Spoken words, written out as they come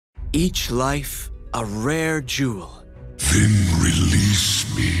Each life a rare jewel. Then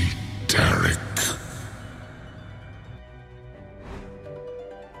release me, Taric.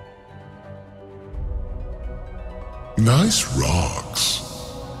 Nice rocks.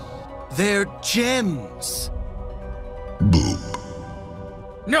 They're gems. Boop.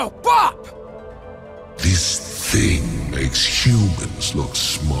 No, Bop! This thing makes humans look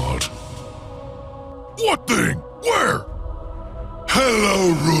smart. What thing? Where?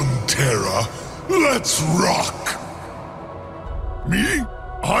 Hello, Runeterra. Let's rock! Me?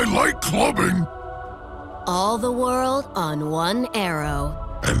 I like clubbing. All the world on one arrow.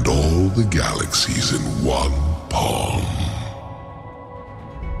 And all the galaxies in one palm.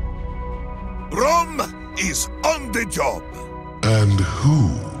 Rom is on the job. And who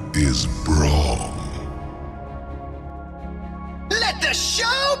is Braum? Let the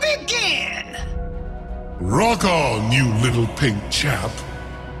show begin! Rock on, you little pink chap.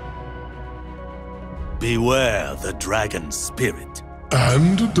 Beware the dragon spirit.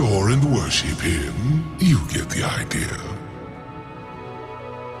 And adore and worship him. You get the idea.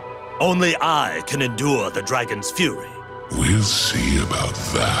 Only I can endure the dragon's fury. We'll see about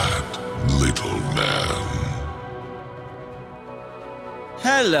that, little man.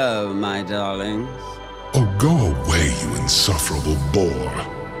 Hello, my darlings. Oh, go away, you insufferable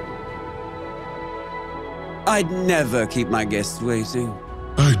bore. I'd never keep my guests waiting.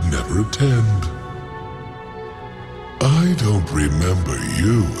 I'd never attend. I don't remember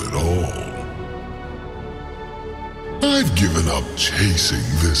you at all. I've given up chasing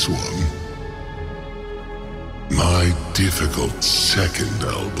this one. My difficult second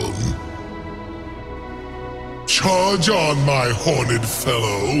album. Charge on, my horned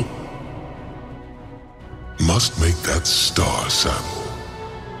fellow. Must make that star saddle.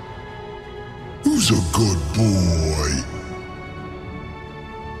 Who's a good boy?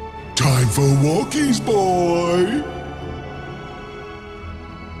 Time for walkies, boy.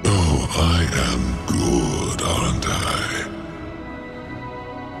 Oh, I am good, aren't I?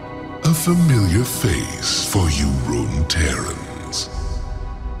 A familiar face for you Runeterrans.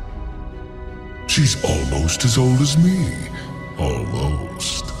 She's almost as old as me.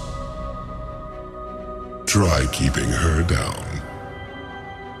 Almost. Try keeping her down.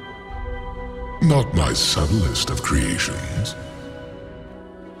 Not my subtlest of creations.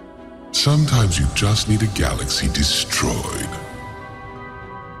 Sometimes you just need a galaxy destroyed.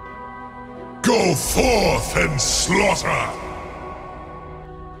 Go forth and slaughter!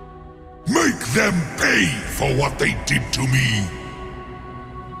 Make them pay for what they did to me!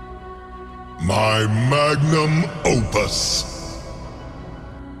 My magnum opus!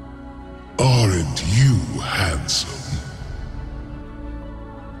 Aren't you handsome?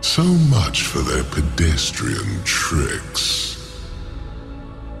 So much for their pedestrian tricks.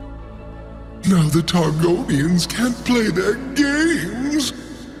 Now the Targonians can't play their games!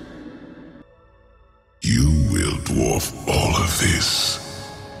 You will dwarf all of this.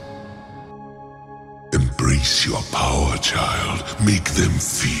 Embrace your power, child. Make them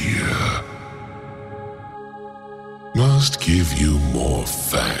fear. Must give you more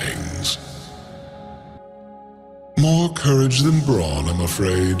fangs. More courage than brawn, I'm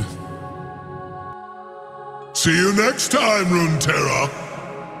afraid. See you next time, Runeterra.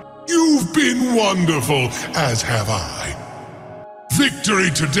 You've been wonderful, as have I.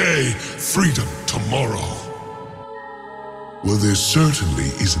 Victory today, freedom tomorrow. Well, this certainly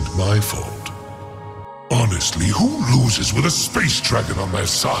isn't my fault. Honestly, who loses with a space dragon on their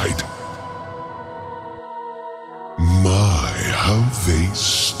side? My, how they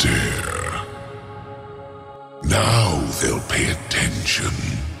stare. Now they'll pay attention.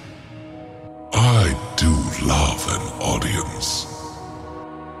 I do love an audience.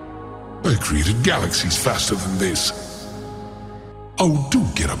 I created galaxies faster than this. Oh, do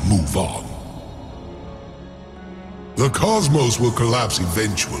get a move on. The cosmos will collapse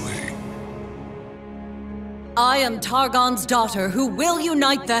eventually. I am Targon's daughter who will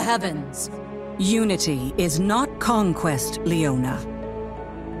unite the heavens. Unity is not conquest, Leona.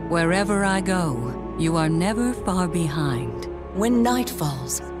 Wherever I go, you are never far behind. When night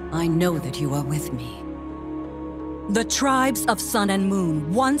falls, I know that you are with me. The tribes of Sun and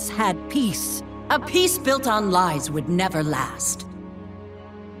Moon once had peace. A peace built on lies would never last.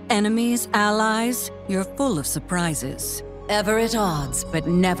 Enemies, allies, you're full of surprises. Ever at odds, but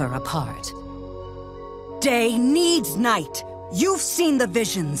never apart. Day needs night. You've seen the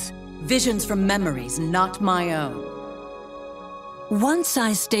visions. Visions from memories, not my own. Once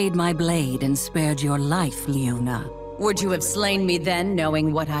I stayed my blade and spared your life, Leona. Would you have slain me then,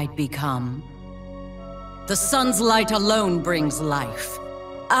 knowing what I'd become? The sun's light alone brings life.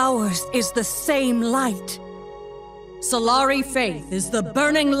 Ours is the same light. Solari faith is the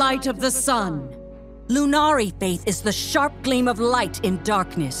burning light of the sun. Lunari faith is the sharp gleam of light in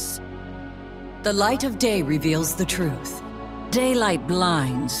darkness. The light of day reveals the truth. Daylight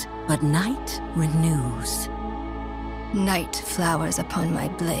blinds, but night renews. Night flowers upon my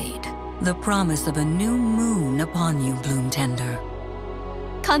blade. The promise of a new moon upon you, Bloom Tender.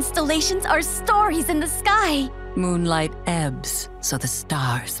 Constellations are stories in the sky. Moonlight ebbs, so the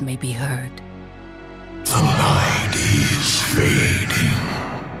stars may be heard. The light is fading.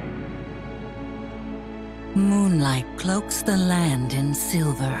 Moonlight cloaks the land in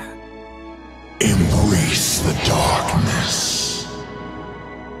silver. Embrace the darkness.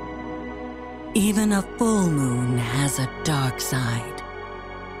 Even a full moon has a dark side.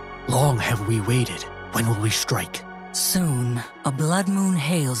 Long have we waited. When will we strike? Soon, a blood moon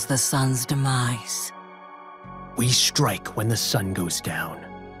hails the sun's demise. We strike when the sun goes down.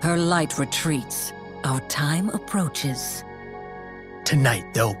 Her light retreats. Our time approaches.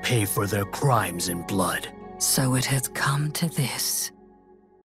 Tonight they'll pay for their crimes in blood. So it has come to this.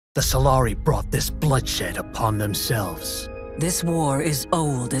 The Solari brought this bloodshed upon themselves. This war is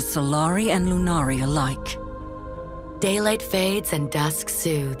old as Solari and Lunari alike. Daylight fades and dusk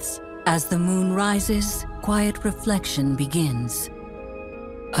soothes. As the moon rises, quiet reflection begins.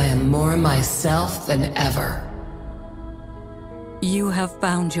 I am more myself than ever. You have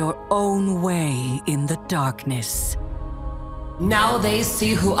found your own way in the darkness. Now they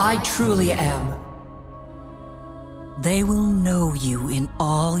see who I truly am. They will know you in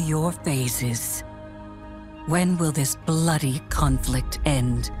all your phases. When will this bloody conflict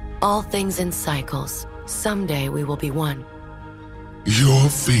end? All things in cycles. Someday we will be one. Your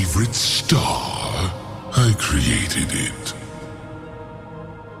favorite star? I created it.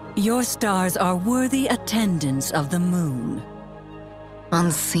 Your stars are worthy attendants of the moon.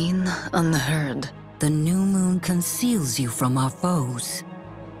 Unseen, unheard. The new moon conceals you from our foes.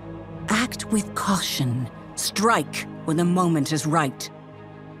 Act with caution. Strike when the moment is right.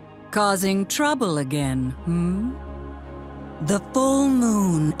 Causing trouble again, hmm? The full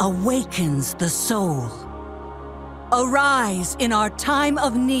moon awakens the soul. Arise in our time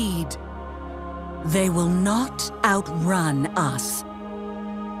of need. They will not outrun us.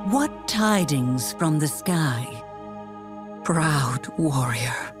 What tidings from the sky? Proud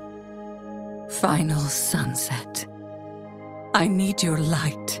warrior. Final sunset. I need your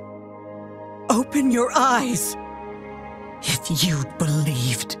light. Open your eyes. If you'd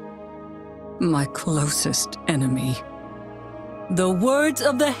believed. My closest enemy. The words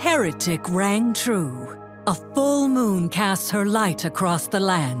of the heretic rang true. A full moon casts her light across the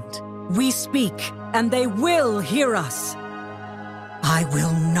land. We speak, and they will hear us. I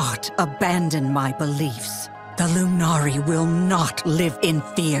will not abandon my beliefs. The Lunari will not live in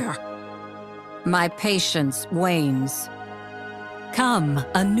fear. My patience wanes. Come,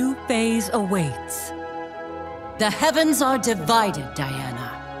 a new phase awaits. The heavens are divided,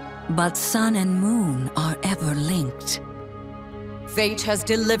 Diana. But sun and moon are ever linked. Fate has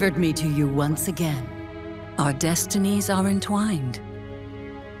delivered me to you once again. Our destinies are entwined.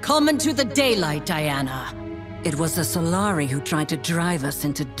 Come into the daylight, Diana. It was the Solari who tried to drive us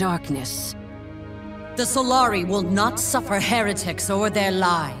into darkness. The Solari will not suffer heretics or their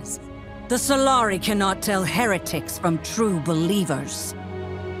lies. The Solari cannot tell heretics from true believers.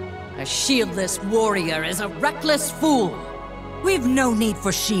 A shieldless warrior is a reckless fool. We've no need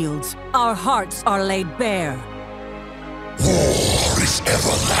for shields. Our hearts are laid bare. War is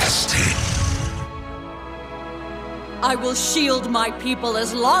everlasting. I will shield my people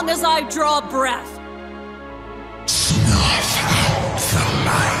as long as I draw breath. Snuff out the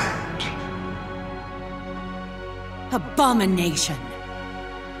light. Abomination.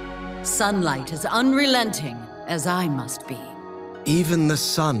 Sunlight is unrelenting, as I must be. Even the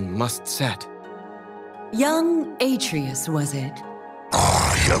sun must set. Young Atreus, was it?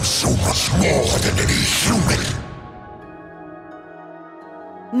 I am so much more than any human.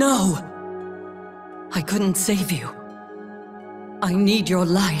 No! I couldn't save you. I need your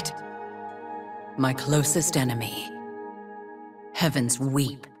light. My closest enemy. Heavens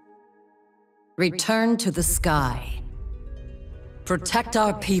weep. Return to the sky. Protect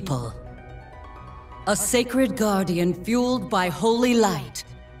our people. A sacred guardian fueled by holy light.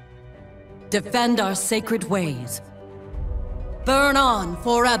 Defend our sacred ways. Burn on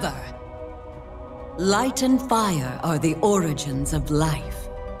forever. Light and fire are the origins of life.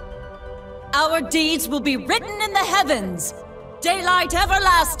 Our deeds will be written in the heavens. Daylight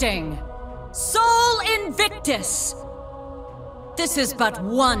everlasting. Sol Invictus. This is but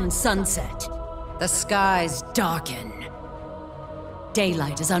one sunset. The skies darken.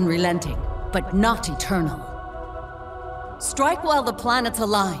 Daylight is unrelenting, but not eternal. Strike while the planets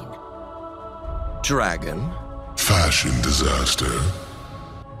align. Dragon? Fashion disaster.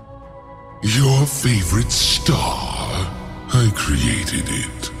 Your favorite star. I created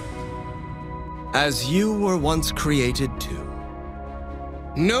it. As you were once created too.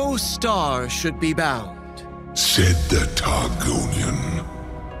 No star should be bound. Said the Targonian.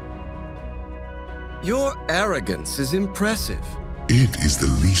 Your arrogance is impressive. It is the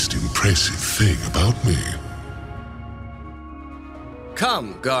least impressive thing about me.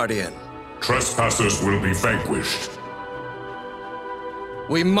 Come, Guardian. Trespassers will be vanquished.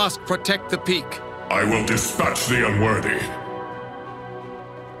 We must protect the peak. I will dispatch the unworthy.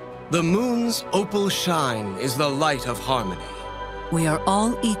 The moon's opal shine is the light of harmony. We are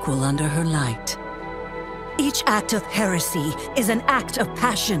all equal under her light. Each act of heresy is an act of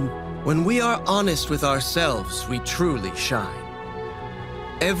passion. When we are honest with ourselves, we truly shine.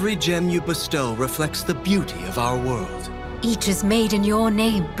 Every gem you bestow reflects the beauty of our world. Each is made in your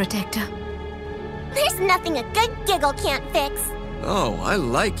name, Protector. There's nothing a good giggle can't fix. Oh, I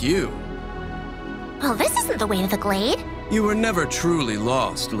like you. Well, this isn't the way to the glade. You were never truly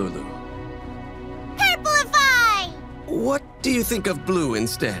lost, Lulu. Purplify! What do you think of blue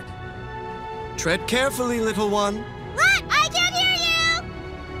instead? Tread carefully, little one. What? I can't hear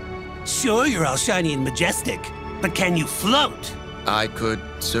you! Sure, you're all shiny and majestic, but can you float? I could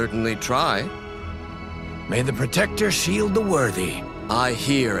certainly try. May the Protector shield the worthy. I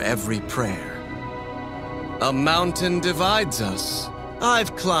hear every prayer. A mountain divides us.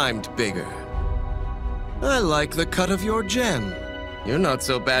 I've climbed bigger. I like the cut of your gem. You're not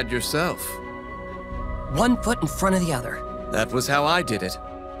so bad yourself. 1 foot in front of the other. That was how I did it.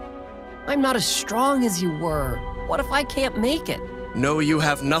 I'm not as strong as you were. What if I can't make it? Know you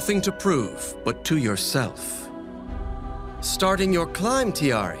have nothing to prove, but to yourself. Starting your climb,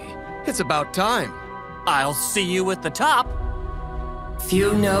 Tiari. It's about time. I'll see you at the top.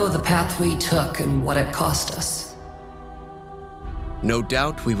 Few know the path we took and what it cost us. No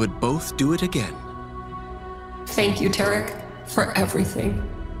doubt we would both do it again. Thank you, Taric, for everything.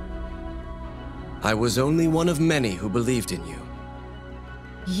 I was only one of many who believed in you.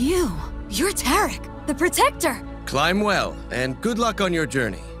 You're Taric, the Protector. Climb well, and good luck on your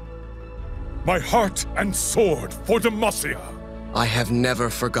journey. My heart and sword for Demacia. I have never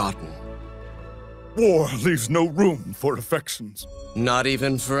forgotten. War leaves no room for affections. Not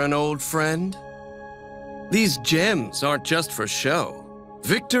even for an old friend? These gems aren't just for show.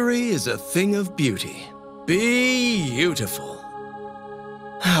 Victory is a thing of beauty. Beautiful.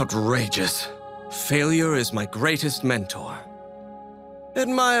 Outrageous. Failure is my greatest mentor.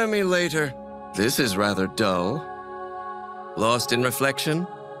 Admire me later. This is rather dull. Lost in reflection?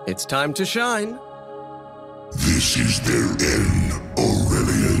 It's time to shine. This is their end,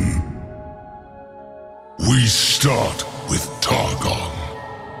 Aurelion. We start with Targon.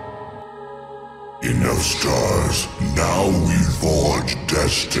 Enough stars, now we forge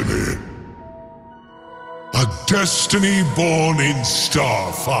destiny. A destiny born in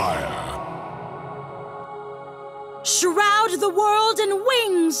starfire. Shroud the world in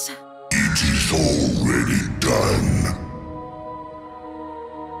wings! It is already done.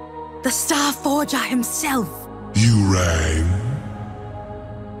 The Star Forger himself. You rang.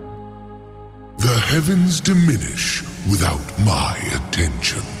 The heavens diminish without my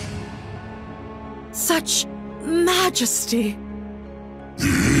attention. Such majesty.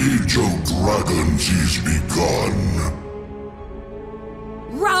 The Age of Dragons is begun.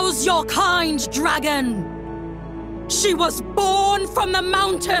 Rouse your kind, dragon! She was born from the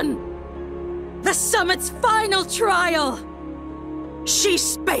mountain! The summit's final trial! She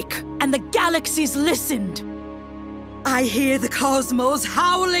spake, and the galaxies listened. I hear the cosmos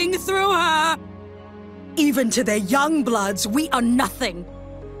howling through her! Even to their young bloods, we are nothing.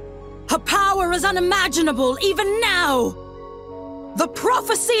 Her power is unimaginable, even now! The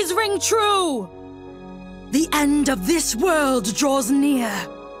prophecies ring true! The end of this world draws near.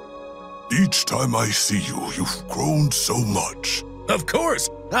 Each time I see you, you've grown so much. Of course!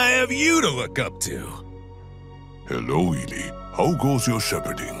 I have you to look up to. Hello, Ely. How goes your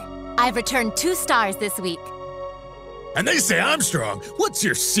shepherding? I've returned 2 stars this week. And they say I'm strong. What's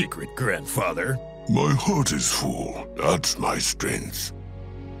your secret, grandfather? My heart is full. That's my strength.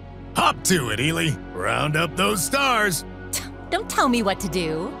 Hop to it, Ely. Round up those stars. Don't tell me what to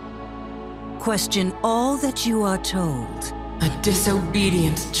do. Question all that you are told. A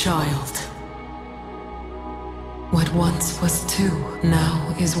disobedient child. What once was 2,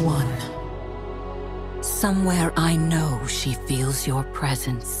 now is 1. Somewhere I know she feels your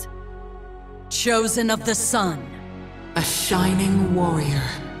presence. Chosen of the sun. a shining warrior.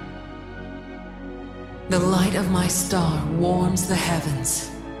 The light of my star warms the heavens.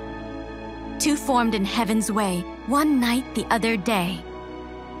 Two formed in heaven's way, one night the other day.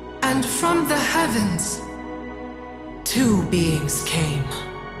 And from the heavens, two beings came.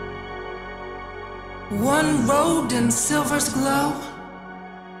 One robed in silver's glow,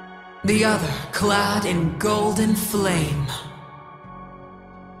 the other clad in golden flame.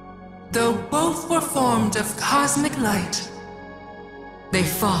 Though both were formed of cosmic light, they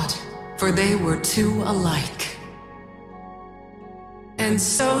fought, for they were two alike. And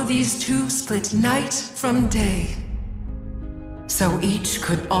so these two split night from day, so each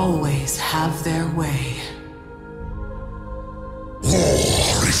could always have their way.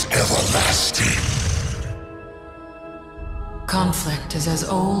 War is everlasting. Conflict is as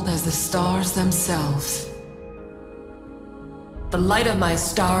old as the stars themselves. The light of my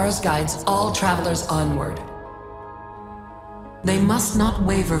stars guides all travelers onward. They must not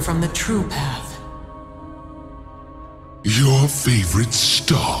waver from the true path. Your favorite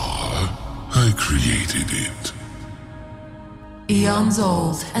star? I created it. Eons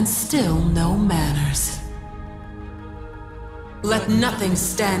old and still no manners. Let nothing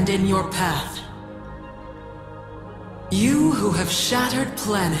stand in your path. You who have shattered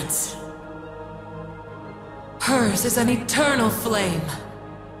planets. Hers is an eternal flame.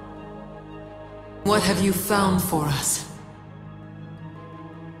 What have you found for us?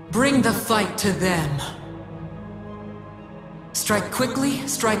 Bring the fight to them. Strike quickly,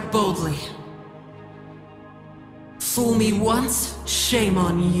 strike boldly. Fool me once, shame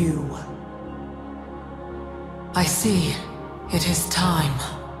on you. I see, it is time.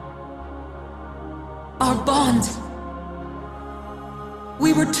 Our bond.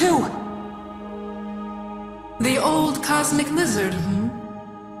 We were two. The old cosmic lizard,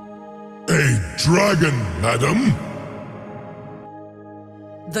 A dragon, madam.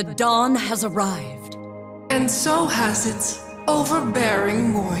 The dawn has arrived. And so has its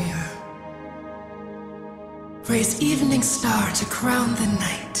overbearing warrior. Raise evening star to crown the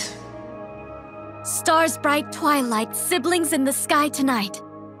night. Stars bright twilight, siblings in the sky tonight.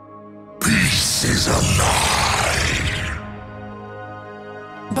 Peace is a lie.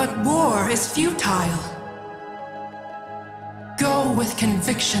 But war is futile. Go with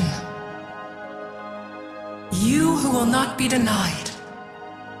conviction. You who will not be denied.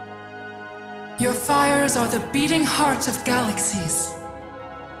 Your fires are the beating hearts of galaxies.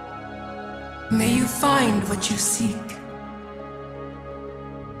 May you find what you seek.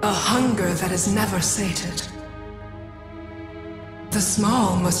 A hunger that is never sated. The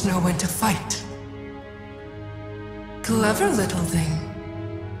small must know when to fight. Clever little thing.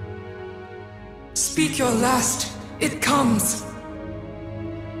 Speak your last, it comes.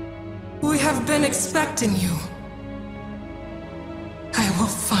 We have been expecting you. I will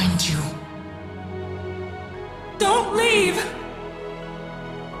find you. Don't leave!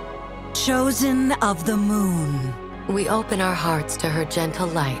 Chosen of the moon. We open our hearts to her gentle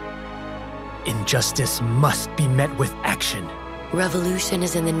light. Injustice must be met with action. Revolution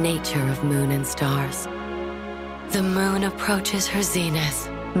is in the nature of moon and stars. The moon approaches her zenith.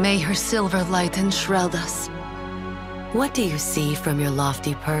 May her silver light enshroud us. What do you see from your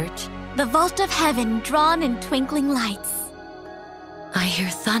lofty perch? The vault of heaven drawn in twinkling lights. I hear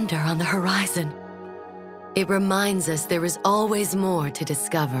thunder on the horizon. It reminds us there is always more to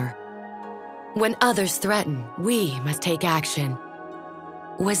discover. When others threaten, we must take action.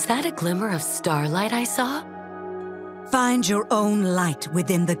 Was that a glimmer of starlight I saw? Find your own light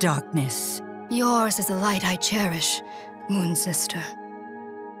within the darkness. Yours is the light I cherish, Moon Sister.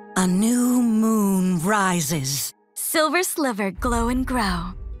 A new moon rises. Silver sliver glow and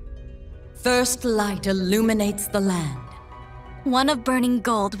grow. First light illuminates the land. One of burning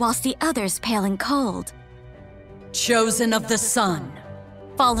gold whilst the others pale and cold. Chosen of the sun.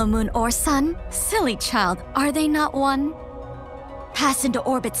 Follow moon or sun? Silly child, are they not one? Pass into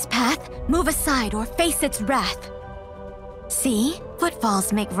orbit's path, move aside or face its wrath. See,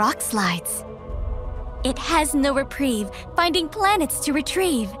 footfalls make rock slides. It has no reprieve, finding planets to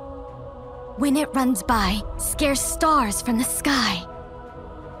retrieve. When it runs by, scares stars from the sky.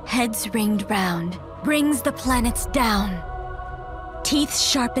 Heads ringed round, brings the planets down. Teeth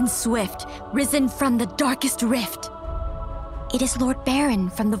sharp and swift, risen from the darkest rift. It is Lord Baron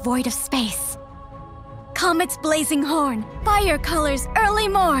from the void of space. Comet's blazing horn, fire colors early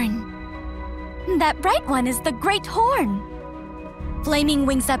morn. That bright one is the Great Horn. Flaming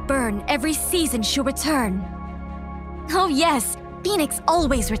wings that burn, every season she'll return. Oh yes, Phoenix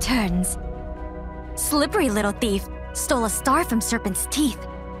always returns. Slippery little thief, stole a star from Serpent's teeth.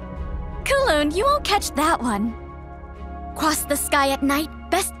 Kowloon, you won't catch that one. Cross the sky at night,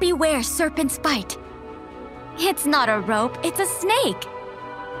 best beware serpent's bite. It's not a rope, it's a snake.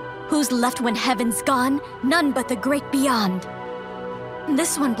 Who's left when heaven's gone? None but the great beyond.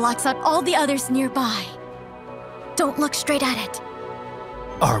 This one blocks out all the others nearby. Don't look straight at it.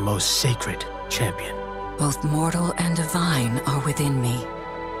 Our most sacred champion. Both mortal and divine are within me.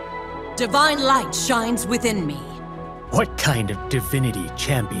 Divine light shines within me. What kind of divinity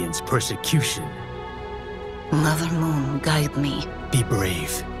champions persecution? Mother Moon, guide me. Be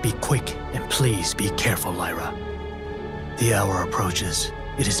brave, be quick, and please be careful, Lyra. The hour approaches.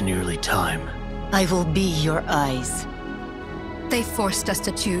 It is nearly time. I will be your eyes. They forced us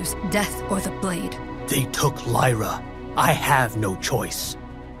to choose death or the blade. They took Lyra. I have no choice.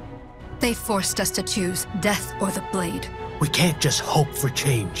 They forced us to choose death or the blade. We can't just hope for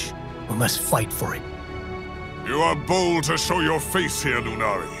change. We must fight for it. You are bold to show your face here,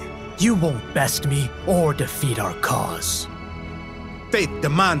 Lunari. You won't best me or defeat our cause. Faith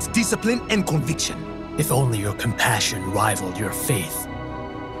demands discipline and conviction. If only your compassion rivaled your faith.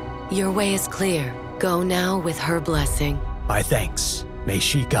 Your way is clear. Go now with her blessing. My thanks. May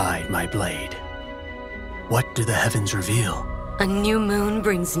she guide my blade. What do the heavens reveal? A new moon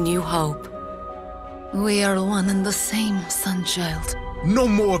brings new hope. We are one and the same, Sunchild. No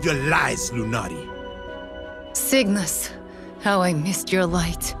more of your lies, Lunari. Cygnus, how I missed your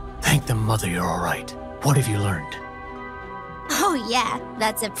light. Thank the mother you're all right. What have you learned? Oh yeah,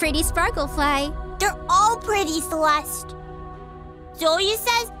 that's a pretty sparklefly. They're all pretty, Celeste. Zoya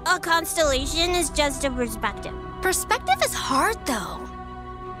says a constellation is just a perspective. Perspective is hard, though.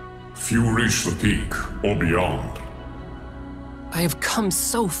 Few reach the peak or beyond. I have come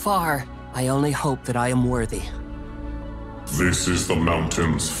so far. I only hope that I am worthy. This is the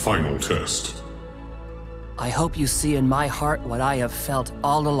mountain's final test. I hope you see in my heart what I have felt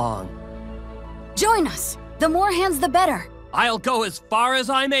all along. Join us. The more hands, the better. I'll go as far as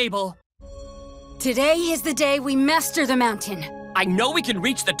I'm able. Today is the day we master the mountain. I know we can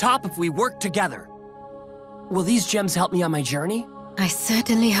reach the top if we work together. Will these gems help me on my journey? I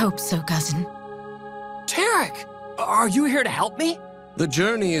certainly hope so, cousin. Taric, are you here to help me? The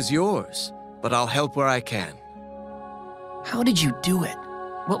journey is yours, but I'll help where I can. How did you do it?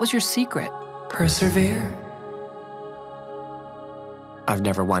 What was your secret? Persevere. I've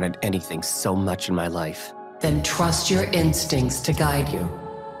never wanted anything so much in my life. Then trust your instincts to guide you.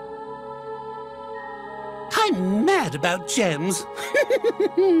 I'm mad about gems.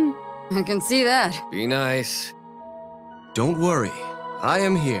 I can see that. Be nice. Don't worry. I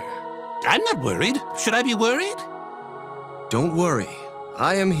am here. I'm not worried. Should I be worried? Don't worry.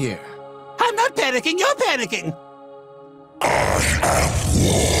 I am here. I'm not panicking. You're panicking.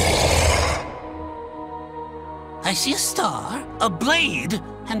 I see a star, a blade,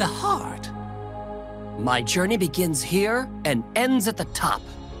 and a heart. My journey begins here and ends at the top.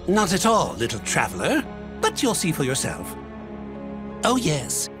 Not at all, little traveler. But you'll see for yourself. Oh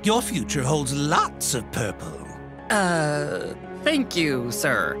yes, your future holds lots of purple. Thank you,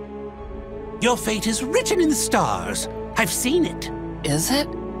 sir. Your fate is written in the stars. I've seen it. Is it?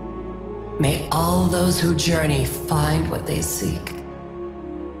 May all those who journey find what they seek.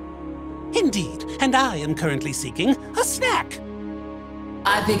 Indeed, and I am currently seeking a snack.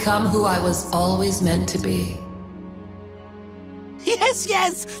 I've become who I was always meant to be. Yes,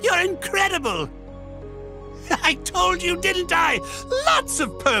 yes, you're incredible. I told you, didn't I? Lots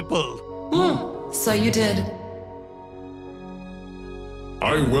of purple. So you did.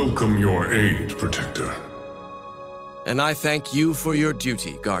 I welcome your aid, Protector. And I thank you for your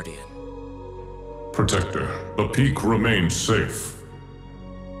duty, Guardian. Protector, the peak remains safe.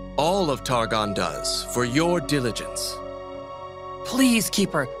 All of Targon does, for your diligence. Please,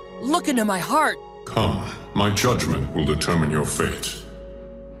 Keeper, look into my heart. Come, my judgment will determine your fate.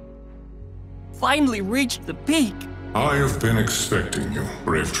 Finally reached the peak. I have been expecting you,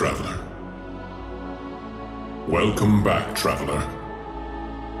 brave traveler. Welcome back, traveler.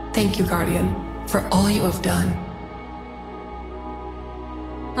 Thank you, Guardian, for all you have done.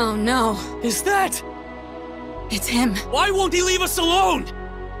 Oh no. Is that? It's him. Why won't he leave us alone?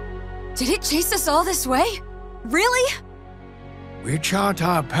 Did it chase us all this way? Really? We chart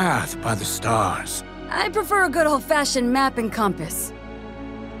our path by the stars. I prefer a good old-fashioned map and compass.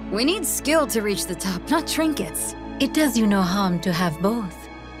 We need skill to reach the top, not trinkets. It does you no harm to have both.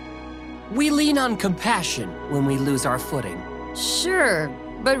 We lean on compassion when we lose our footing. Sure,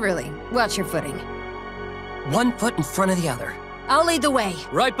 but really, watch your footing. One foot in front of the other. I'll lead the way.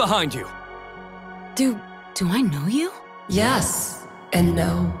 Right behind you. Do I know you? Yes, and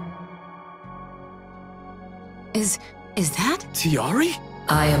no. Is that? Tiari?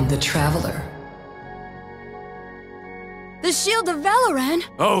 I am the Traveler. The shield of Valoran?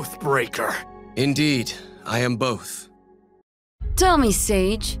 Oathbreaker. Indeed, I am both. Tell me,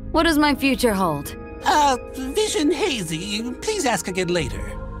 Sage, what does my future hold? Vision hazy. Please ask again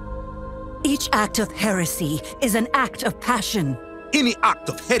later. Each act of heresy is an act of passion. Any act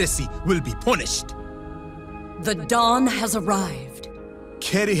of heresy will be punished. The dawn has arrived.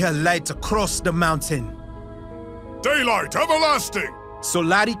 Carry her light across the mountain. Daylight everlasting!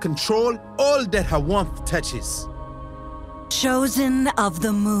 Solari control all that her warmth touches. Chosen of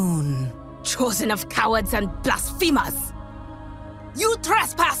the moon. Chosen of cowards and blasphemers! You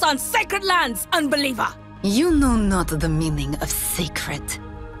trespass on sacred lands, unbeliever! You know not the meaning of sacred.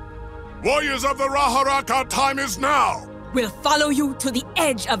 Warriors of the Raharak, our time is now! We'll follow you to the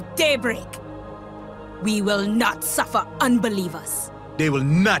edge of daybreak. We will not suffer unbelievers. They will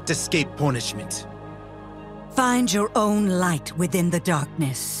not escape punishment. Find your own light within the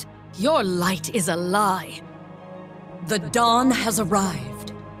darkness. Your light is a lie. The dawn has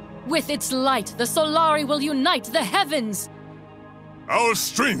arrived. With its light, the Solari will unite the heavens. Our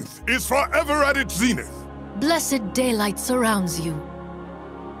strength is forever at its zenith. Blessed daylight surrounds you.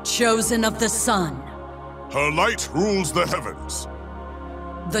 Chosen of the sun. Her light rules the heavens.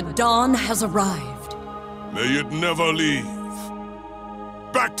 The dawn has arrived. May it never leave.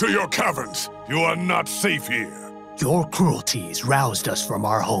 Back to your caverns. You are not safe here. Your cruelties roused us from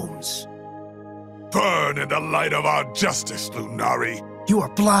our homes. Burn in the light of our justice, Lunari. You are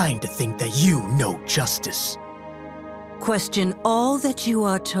blind to think that you know justice. Question all that you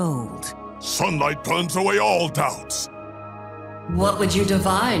are told. Sunlight burns away all doubts. What would you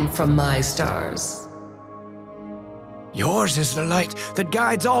divine from my stars? Yours is the light that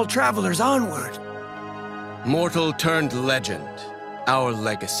guides all travelers onward. Mortal turned legend, our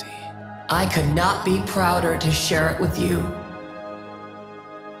legacy. I could not be prouder to share it with you.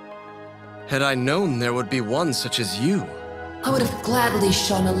 Had I known there would be one such as you, I would have gladly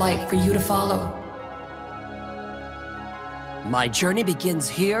shone a light for you to follow. My journey begins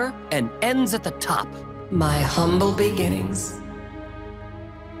here and ends at the top. My humble beginnings.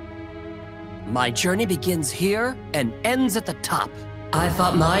 My journey begins here and ends at the top. I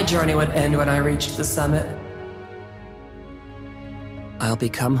thought my journey would end when I reached the summit. I'll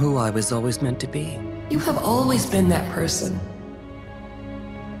become who I was always meant to be. You have always been that person.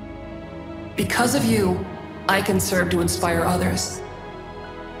 Because of you, I can serve to inspire others.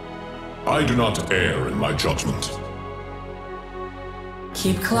 I do not err in my judgment.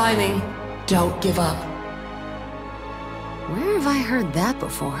 Keep climbing. Don't give up. Where have I heard that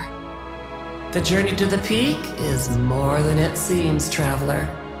before? The journey to the peak is more than it seems, traveler.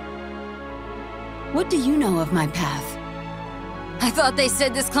 What do you know of my path? I thought they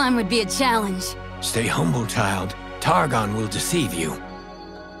said this climb would be a challenge. Stay humble, child. Targon will deceive you.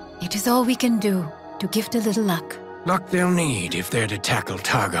 It is all we can do to gift a little luck. Luck they'll need if they're to tackle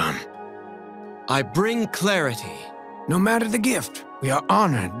Targon. I bring clarity. No matter the gift, we are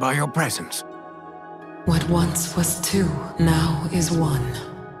honored by your presence. What once was two, now is one.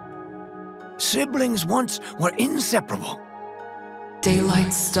 Siblings once were inseparable.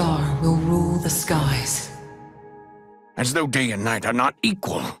 Daylight's star will rule the skies. As though day and night are not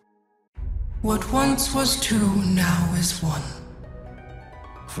equal. What once was two, now is one.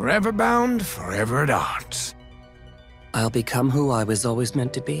 Forever bound, forever at odds. I'll become who I was always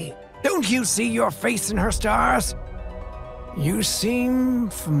meant to be. Don't you see your face in her stars? You seem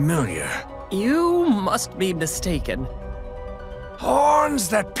familiar. You must be mistaken. Horns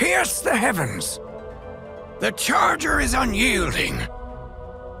that pierce the heavens. The Charger is unyielding.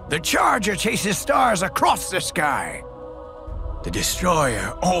 The Charger chases stars across the sky. The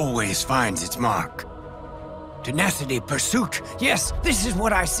Destroyer always finds its mark. Tenacity, pursuit. Yes, this is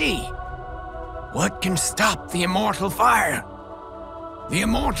what I see. What can stop the immortal fire? The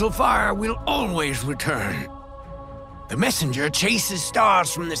immortal fire will always return. The messenger chases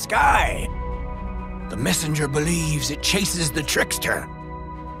stars from the sky. The messenger believes it chases the trickster.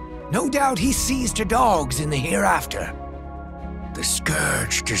 No doubt he sees to dogs in the hereafter. The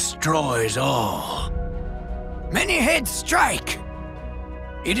scourge destroys all. Many heads strike.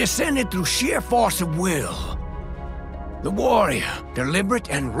 It ascended through sheer force of will. The warrior, deliberate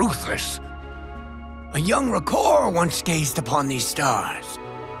and ruthless. A young Rakor once gazed upon these stars.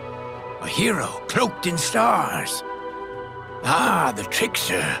 A hero cloaked in stars. Ah, the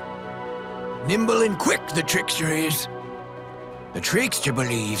trickster. Nimble and quick the trickster is. The trickster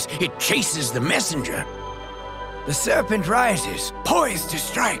believes it chases the messenger. The serpent rises, poised to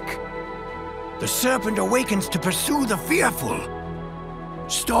strike. The serpent awakens to pursue the fearful.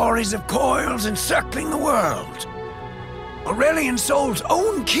 Stories of coils encircling the world. Aurelion Sol's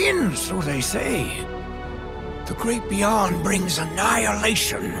own kin, so they say. The great beyond brings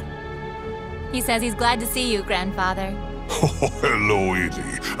annihilation. He says he's glad to see you, Grandfather. Hello,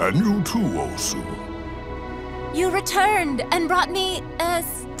 Edie. And you too, Osu. You returned and brought me a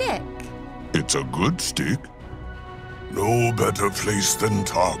stick. It's a good stick. No better place than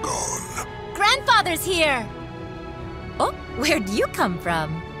Targon. Grandfather's here! Oh, where'd you come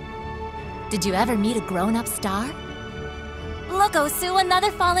from? Did you ever meet a grown-up star? Look, Osu,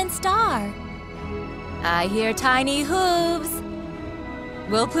 another fallen star. I hear tiny hooves.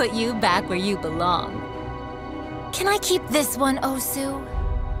 We'll put you back where you belong. Can I keep this one, Osu?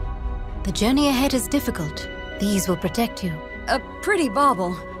 The journey ahead is difficult. These will protect you. A pretty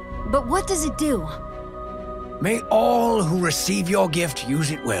bauble. But what does it do? May all who receive your gift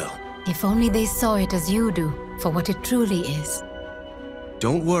use it well. If only they saw it as you do, for what it truly is.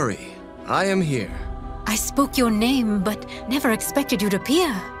 Don't worry. I am here. I spoke your name, but never expected you to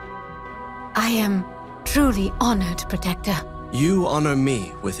appear. I am truly honored, Protector. You honor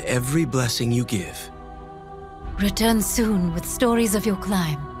me with every blessing you give. Return soon with stories of your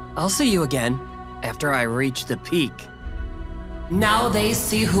climb. I'll see you again, after I reach the peak. Now they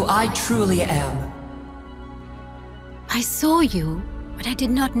see who I truly am. I saw you, but I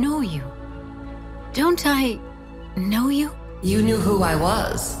did not know you. Don't I know you? You knew who I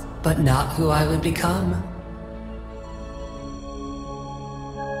was, but not who I would become.